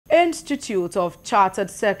Institute of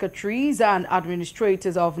Chartered Secretaries and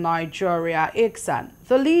Administrators of Nigeria, Icsan,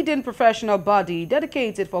 the leading professional body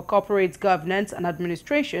dedicated for corporate governance and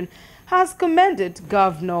administration, has commended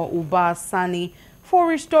Governor Uba Sani for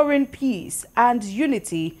restoring peace and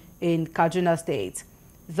unity in Kaduna State.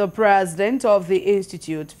 The president of the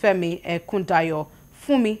institute, Fumi Ekundayo,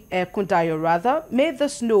 made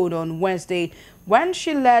this known on Wednesday when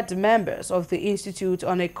she led members of the institute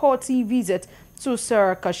on a courtesy visit to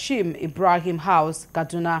Sir Kashim Ibrahim House,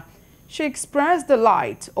 Kaduna. She expressed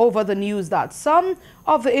delight over the news that some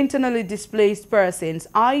of the internally displaced persons,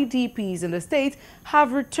 IDPs in the state,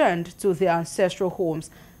 have returned to their ancestral homes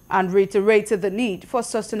and reiterated the need for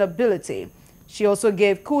sustainability. She also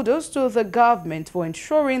gave kudos to the government for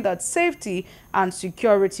ensuring that safety and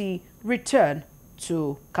security return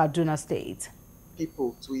to Kaduna State.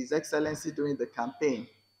 People to His Excellency during the campaign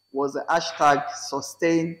was the hashtag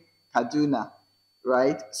Sustain Kaduna,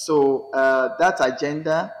 right? So that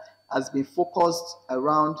agenda has been focused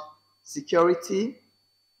around security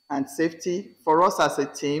and safety. For us as a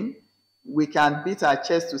team, we can beat our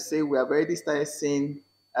chest to say we have already started seeing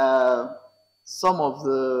some of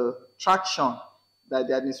the traction that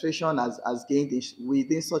the administration has gained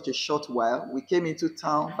within such a short while. We came into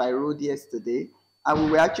town by road yesterday, and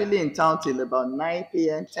we were actually in town till about 9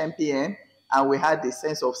 p.m., 10 p.m., and we had a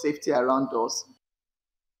sense of safety around us.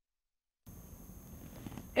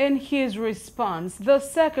 In his response, the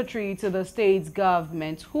secretary to the state's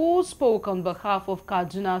government, who spoke on behalf of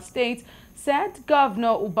Kaduna State, said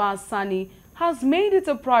Governor Uba Sani has made it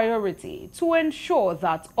a priority to ensure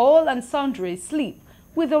that all and sundry sleep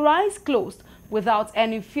with their eyes closed without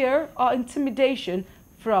any fear or intimidation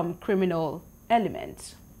from criminal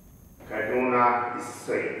elements. Kaduna is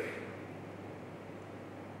safe.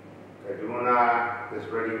 Kaduna is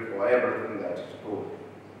ready for everything that is good,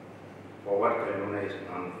 for what Kaduna is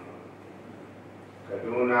known for.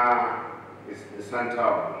 Kaduna is the center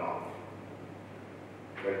of the north.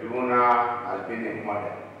 Kaduna has been a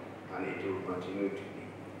model, and it will continue to be.